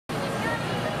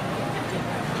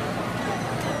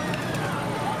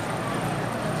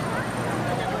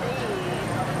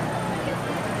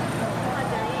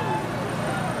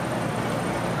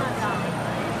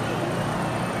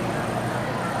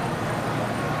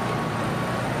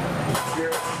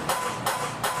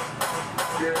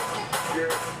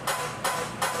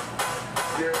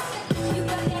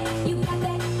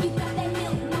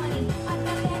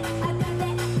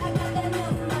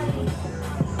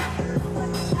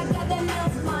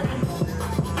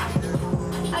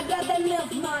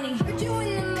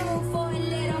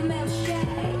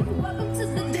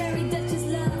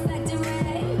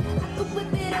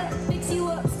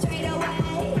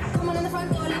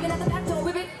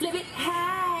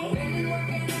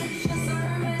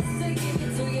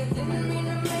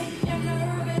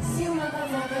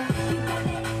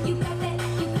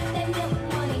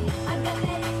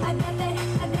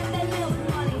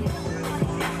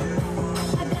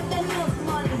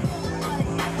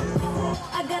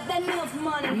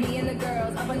Me and the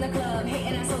girls up in the club,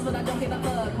 hating assholes, but I don't give a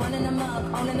fuck. Running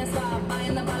amok, owning the spot,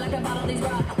 buying the bar like a bottle. These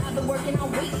rock. I've been working all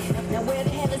week. Now where the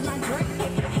hell is my drink?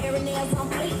 Hair and nails on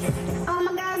fleek. All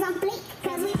my girls on fleek,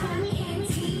 'cause we call me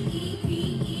N-T-E-P-E-N-D-E-N-T.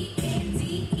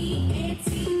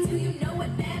 Do you know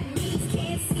what that means?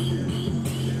 Can't see me.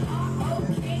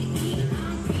 B-R-O-K-E-I-P-A-I-D.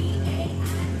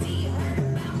 Heard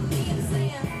about me, I'm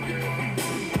saying.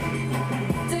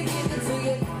 To give it to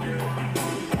you.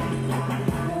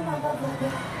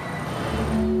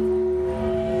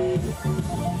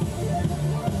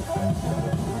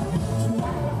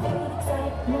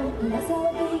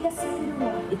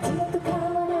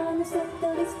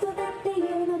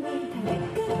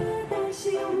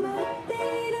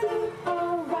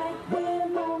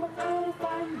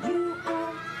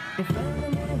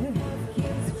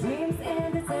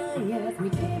 We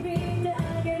can't read the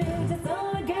I get it, just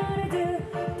all I gotta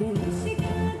do.